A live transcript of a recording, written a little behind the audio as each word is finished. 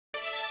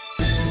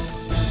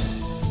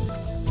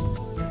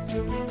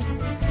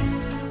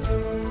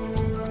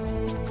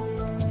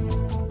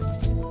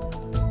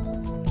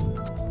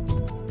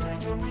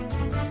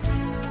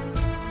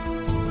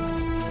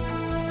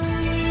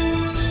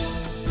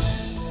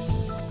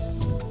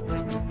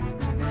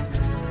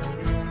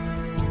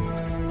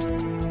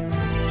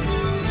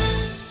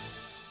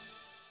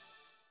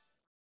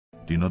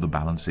know, the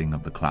balancing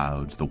of the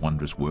clouds, the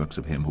wondrous works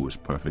of him who is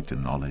perfect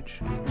in knowledge.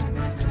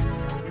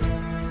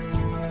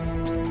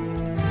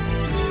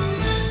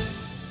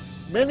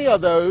 Many are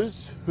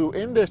those who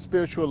in their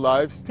spiritual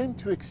lives tend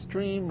to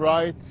extreme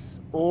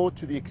rights or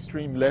to the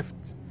extreme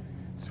left,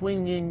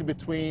 swinging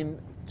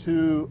between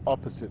two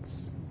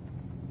opposites.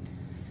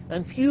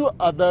 And few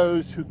are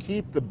those who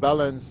keep the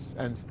balance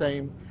and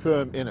stay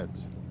firm in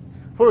it.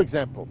 For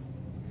example,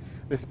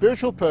 the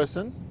spiritual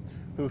persons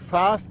who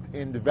fast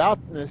in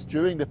devoutness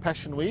during the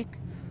Passion Week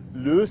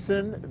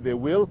loosen their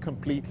will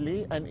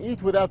completely and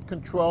eat without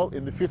control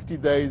in the 50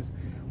 days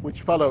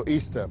which follow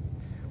Easter.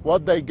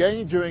 What they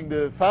gained during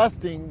the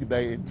fasting,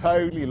 they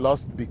entirely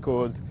lost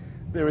because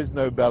there is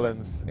no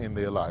balance in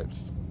their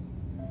lives.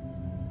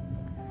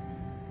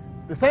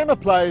 The same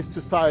applies to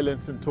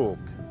silence and talk.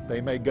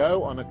 They may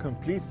go on a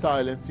complete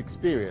silence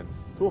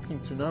experience, talking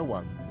to no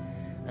one.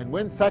 And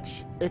when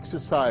such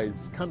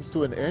exercise comes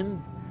to an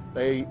end,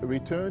 they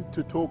return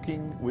to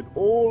talking with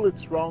all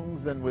its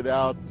wrongs and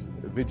without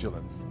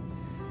vigilance.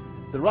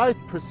 The right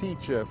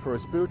procedure for a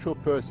spiritual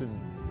person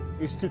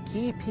is to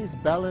keep his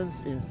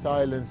balance in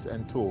silence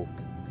and talk,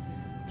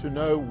 to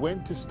know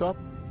when to stop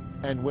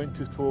and when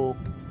to talk,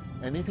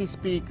 and if he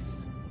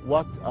speaks,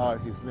 what are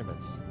his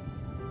limits.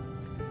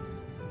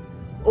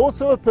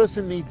 Also, a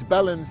person needs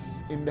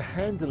balance in the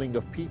handling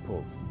of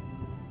people.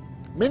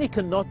 Many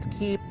cannot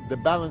keep the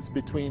balance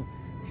between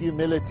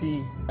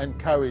humility and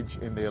courage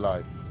in their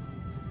life.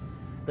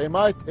 They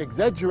might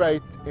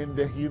exaggerate in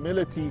their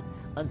humility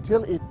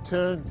until it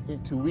turns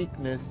into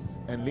weakness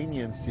and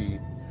leniency,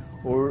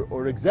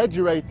 or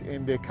exaggerate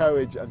in their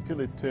courage until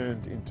it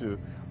turns into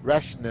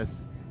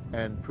rashness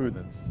and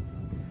prudence.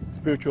 A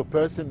spiritual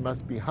person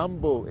must be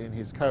humble in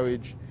his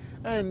courage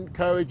and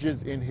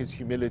courageous in his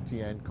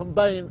humility, and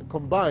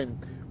combine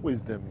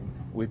wisdom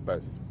with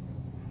both.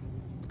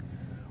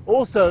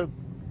 Also,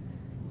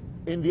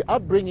 in the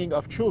upbringing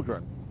of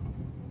children,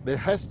 there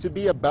has to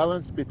be a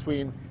balance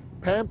between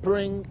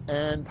pampering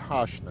and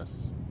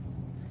harshness.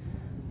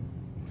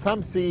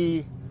 Some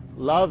see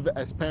love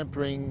as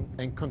pampering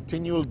and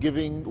continual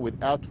giving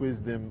without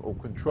wisdom or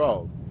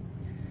control,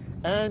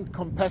 and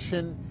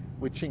compassion,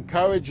 which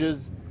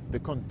encourages the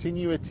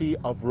continuity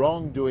of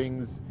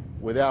wrongdoings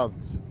without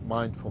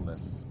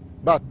mindfulness.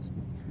 But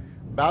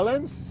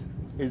balance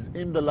is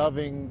in the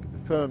loving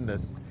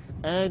firmness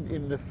and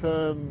in the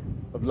firm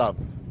of love.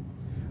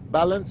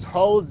 Balance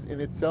holds in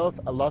itself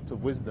a lot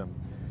of wisdom,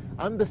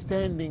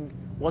 understanding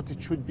what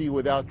it should be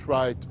without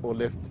right or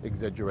left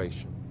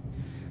exaggeration.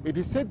 It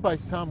is said by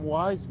some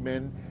wise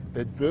men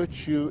that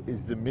virtue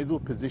is the middle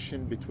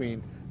position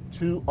between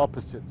two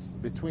opposites,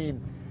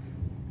 between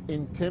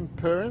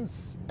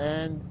intemperance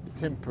and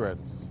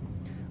temperance.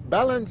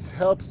 Balance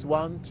helps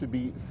one to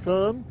be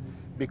firm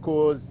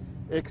because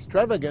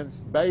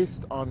extravagance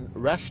based on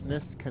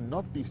rashness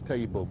cannot be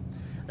stable,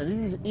 and it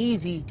is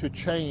easy to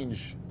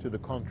change to the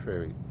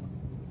contrary.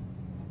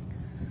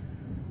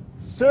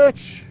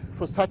 Search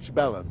for such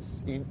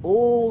balance in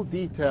all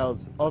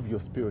details of your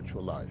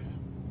spiritual life.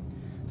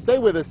 Stay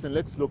with us and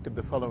let's look at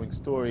the following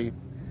story,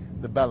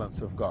 The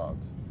Balance of God.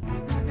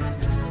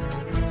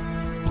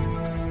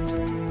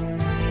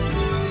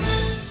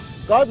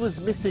 God was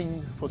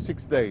missing for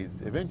 6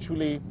 days.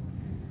 Eventually,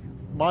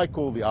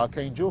 Michael, the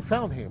archangel,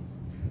 found him,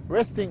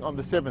 resting on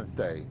the 7th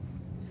day.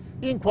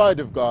 He inquired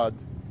of God,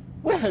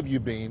 "Where have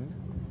you been?"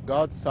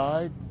 God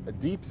sighed a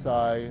deep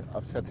sigh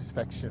of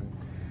satisfaction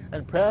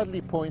and proudly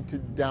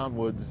pointed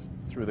downwards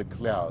through the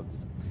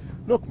clouds.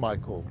 "Look,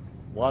 Michael,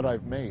 what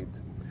I've made."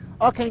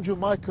 Archangel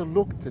Michael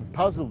looked and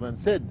puzzled and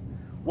said,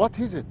 "What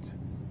is it?"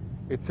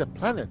 "It's a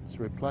planet,"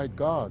 replied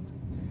God,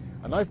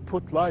 "and I've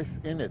put life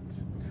in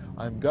it.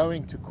 I'm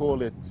going to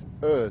call it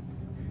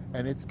Earth,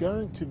 and it's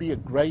going to be a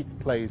great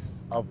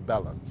place of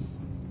balance."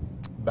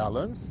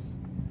 "Balance?"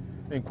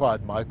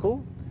 inquired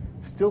Michael,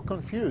 still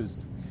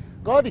confused.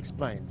 God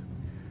explained,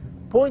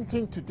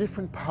 pointing to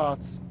different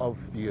parts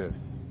of the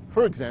earth.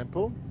 For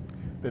example,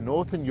 the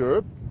Northern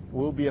Europe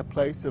will be a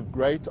place of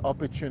great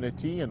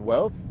opportunity and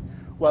wealth,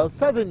 while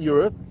Southern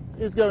Europe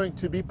is going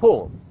to be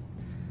poor.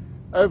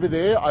 Over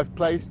there, I've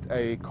placed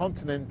a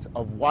continent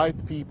of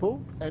white people,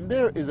 and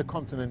there is a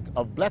continent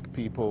of black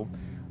people,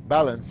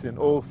 balance in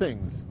all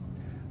things.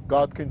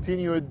 God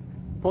continued,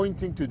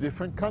 pointing to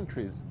different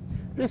countries.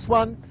 This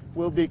one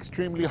will be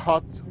extremely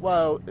hot,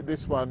 while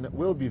this one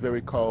will be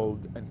very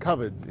cold and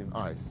covered in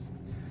ice.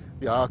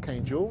 The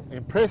archangel,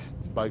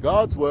 impressed by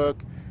God's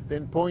work,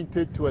 then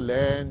pointed to a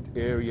land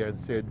area and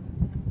said,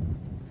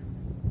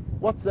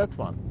 "What's that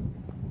one?"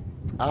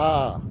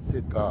 "Ah,"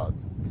 said God,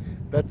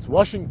 "that's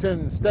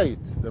Washington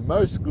State, the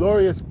most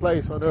glorious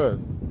place on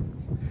earth.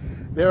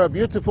 There are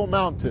beautiful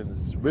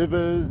mountains,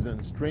 rivers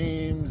and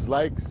streams,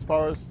 lakes,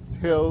 forests,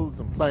 hills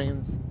and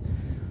plains.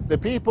 The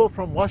people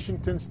from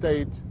Washington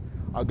State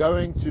are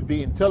going to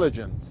be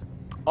intelligent,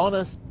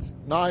 honest,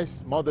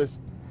 nice,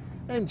 modest,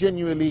 and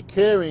genuinely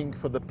caring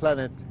for the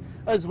planet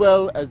as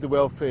well as the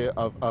welfare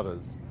of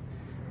others.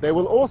 They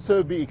will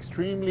also be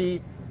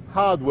extremely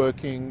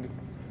hardworking,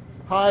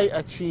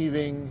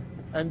 high-achieving,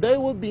 and they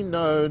will be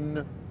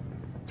known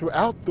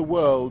throughout the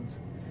world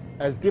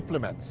as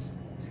diplomats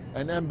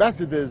and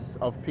ambassadors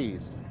of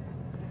peace.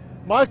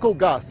 Michael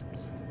gasped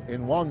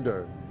in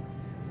wonder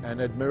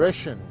and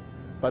admiration,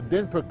 but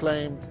then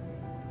proclaimed,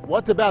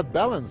 "What about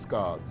balance,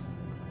 God?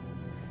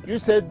 You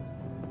said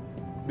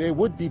there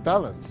would be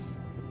balance."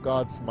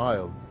 God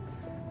smiled.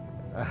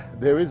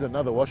 There is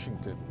another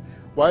Washington.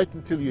 Wait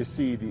until you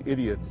see the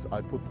idiots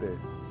I put there.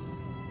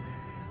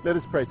 Let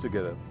us pray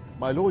together.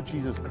 My Lord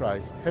Jesus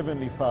Christ,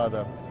 Heavenly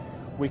Father,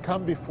 we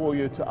come before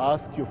you to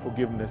ask your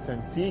forgiveness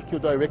and seek your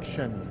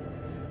direction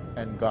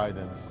and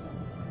guidance.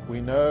 We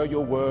know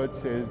your word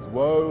says,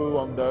 woe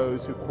on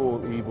those who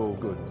call evil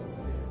good.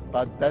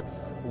 But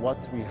that's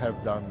what we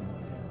have done.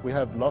 We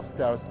have lost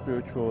our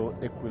spiritual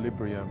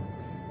equilibrium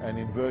and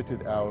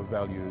inverted our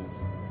values.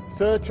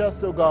 Search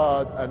us, O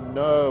God, and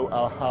know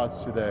our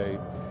hearts today.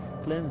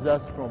 Cleanse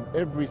us from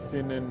every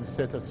sin and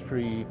set us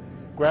free.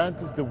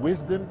 Grant us the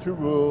wisdom to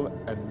rule,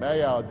 and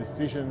may our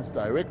decisions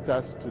direct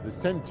us to the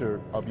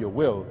center of your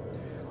will.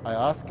 I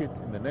ask it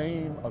in the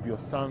name of your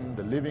Son,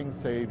 the living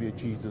Savior,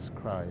 Jesus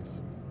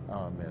Christ.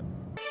 Amen.